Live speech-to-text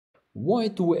Why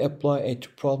do we apply a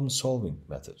problem-solving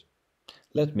method?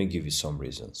 Let me give you some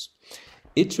reasons.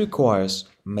 It requires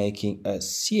making a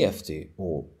CFT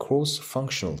or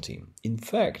cross-functional team. In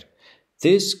fact,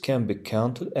 this can be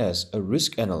counted as a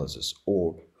risk analysis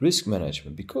or risk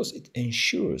management because it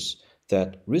ensures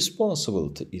that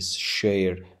responsibility is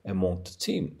shared among the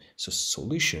team, so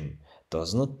solution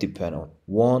does not depend on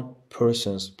one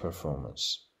person's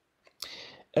performance.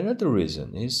 Another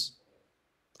reason is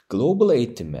global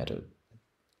EİTİM method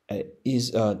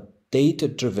is a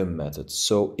data-driven method,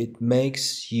 so it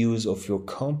makes use of your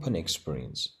company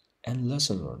experience and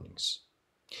lesson learnings.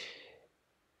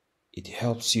 It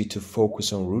helps you to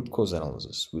focus on root cause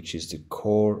analysis, which is the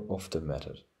core of the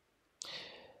method.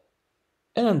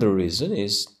 Another reason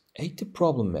is EİTİM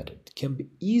problem method can be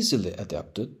easily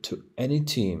adapted to any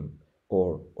team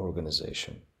or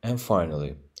organization. And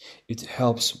finally, it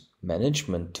helps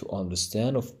management to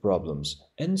understand of problems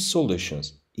and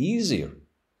solutions easier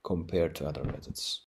compared to other methods.